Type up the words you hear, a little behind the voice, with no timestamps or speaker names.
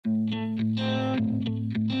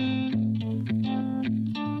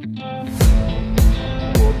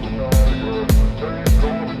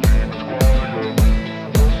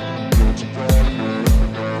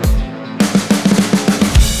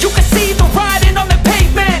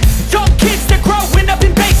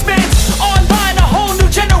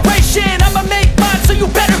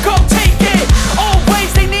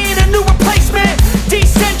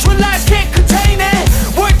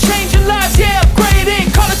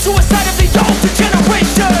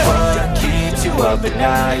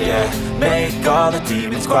make all the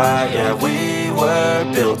demons quiet. Yeah, we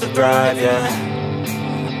were built to thrive, yeah.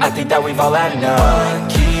 I think that we've all had enough.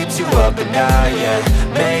 What keeps you up at night, yeah.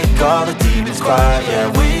 Make all the demons quiet, yeah.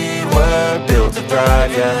 We were built to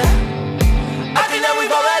thrive, yeah. I think that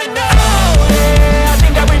we've all had enough. Oh, yeah, I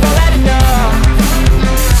think that we've all had enough.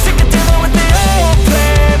 Sick of dealing with the old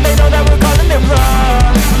plan. They know that we're calling it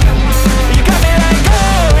wrong. You got me like,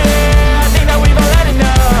 oh yeah, I think that we've all had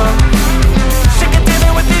enough. Sick of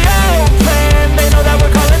dealing with the old plan. They know that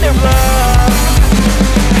we're calling it wrong.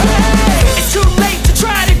 Hey, it's too late to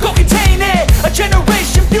try to go contain it. A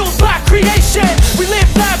generation fueled by creation. We live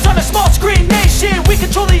lives on a small screen nation. We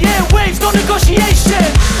control the airwaves, no negotiation.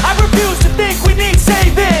 I refuse to think we need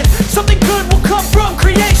saving. Something good will come from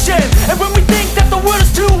creation. And when we think that the world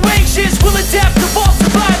is too anxious, we'll adapt, evolve,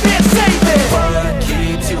 survive and save it. What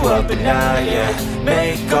keeps you up at night, yeah.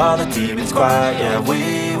 Make all the demons quiet, yeah.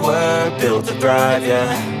 We were built to thrive, yeah.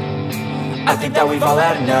 I think that we've all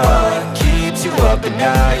had enough. What keeps you up at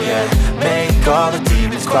night, yeah. Make all the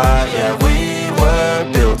demons quiet, yeah. We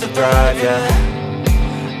were built to thrive, yeah.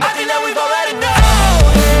 I think that we've all had enough. Oh,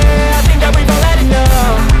 yeah, I think that we've all had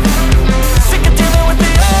enough. Sick of dealing with the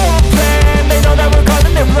old plan. They know that we're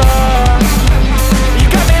calling it wrong. You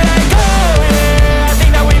got me like, oh yeah, I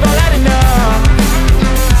think that we've all had enough.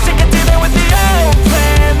 Sick of dealing with the old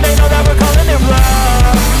plan. They know that we're calling it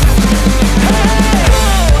wrong. Hey,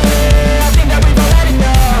 oh yeah, I think that we've all had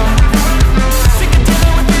enough. Sick of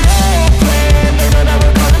dealing with the old plan. They know that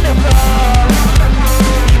we're calling it wrong.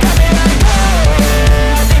 You got me like, oh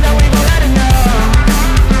yeah, I think that we've all had enough.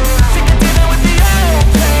 Sick of dealing with the old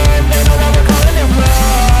plan. They know that we're calling it wrong.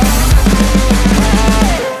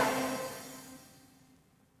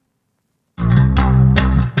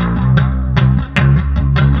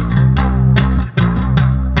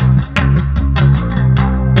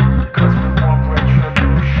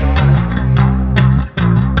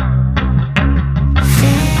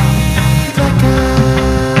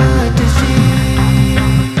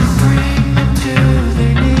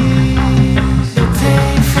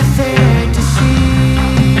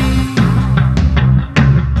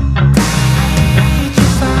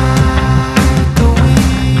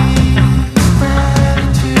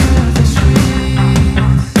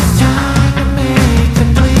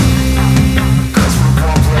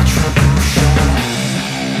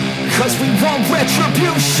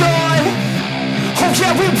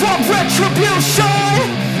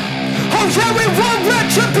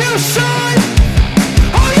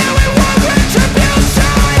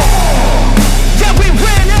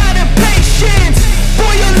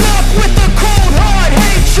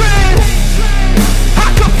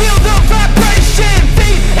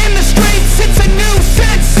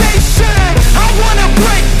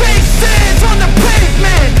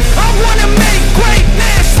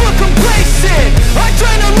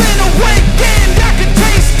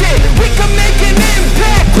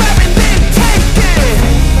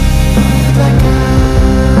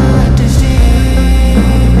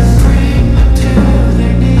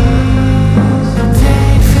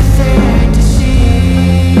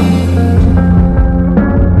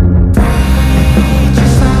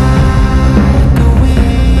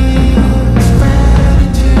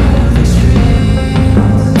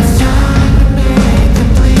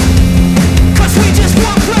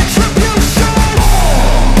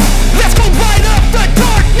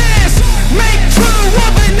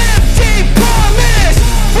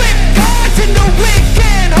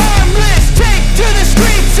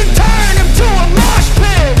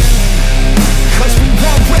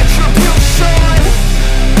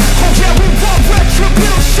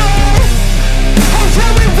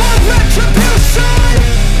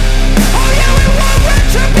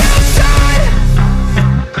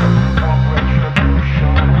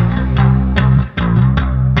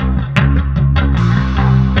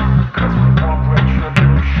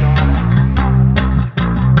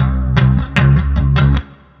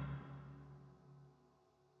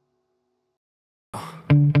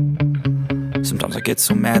 Sometimes I get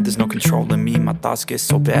so mad, there's no controlling me. My thoughts get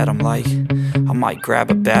so bad, I'm like, I might grab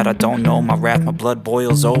a bat, I don't know. My wrath, my blood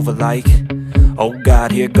boils over like, oh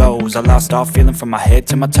God, here goes. I lost all feeling from my head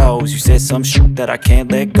to my toes. You said some shit that I can't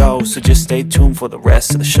let go, so just stay tuned for the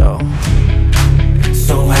rest of the show.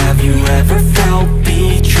 So have you ever felt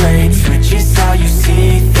betrayed? Switches how you see